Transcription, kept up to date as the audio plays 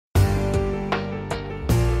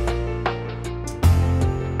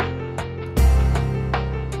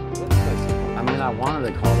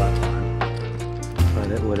wanted to call that time,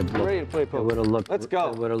 but it would have looked. Ready to play poker. It would have looked. Let's go.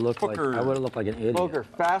 It would have looked Poker. like I would have looked like an idiot. Poker,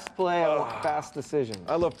 fast play, fast decision.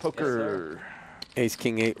 I love poker. Ace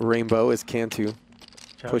King 8 Rainbow as Cantu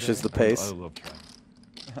pushes the pace. I love trying.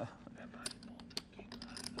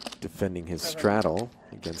 Defending his straddle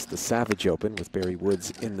against the Savage Open with Barry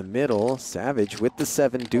Woods in the middle. Savage with the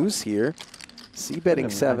 7 deuce here. C-betting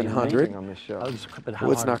 700. On this show.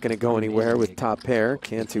 Woods not going to go anywhere with top pair.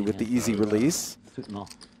 Cantu with the easy release. No,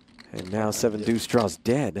 And now 7 deuce draws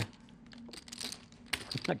dead.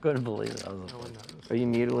 I couldn't believe it. Are you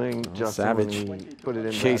needling Justin Savage when you put it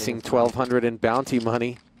in chasing batting? 1,200 in bounty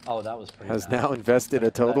money. Oh, that was pretty. Has bad. now invested a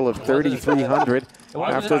total of 3,300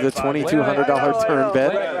 after the $2,200 turn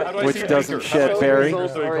bet, which doesn't shed Barry.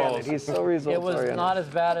 He's so results It was oriented. not as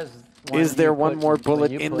bad as. Is there one more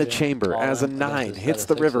bullet in the chamber as a 9 hits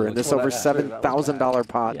the river in this over $7,000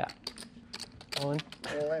 pot? Yeah.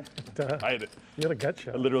 I had it. You had a gut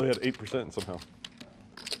shot. I literally had 8% somehow.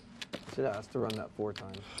 Should ask to run that 4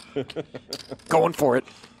 times. Going for it.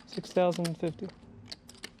 6,050.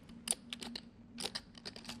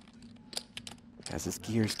 As his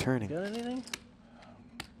gears turning. Got anything?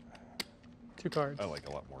 2 cards. I like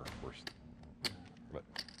a lot more worse. But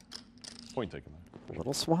point taken. A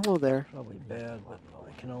little swallow there. Probably bad, but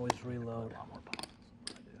I can always reload.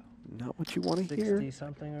 Not what you want to hear. 60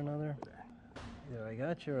 something or another. Either I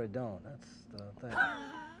got you or I don't. That's the thing.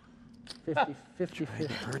 50, 50,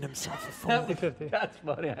 50. Earn himself a fold. 50-50. That's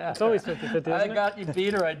funny. It's always 50-50, I isn't it? got you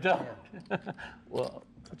beat or I don't. Well,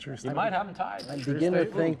 It's a true you statement. might have them tied. I True begin to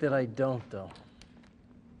statement. think that I don't, though.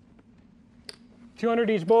 200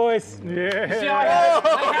 each, boys. Yeah. See, I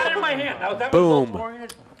had it in my hand. That was Boom. so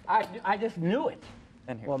I just knew it.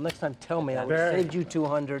 Well, next time tell me. I would There. have saved you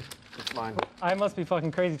 200. It's fine. I must be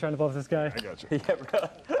fucking crazy trying to bluff this guy. I got you.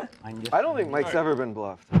 I don't think Mike's ever been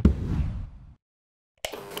bluffed.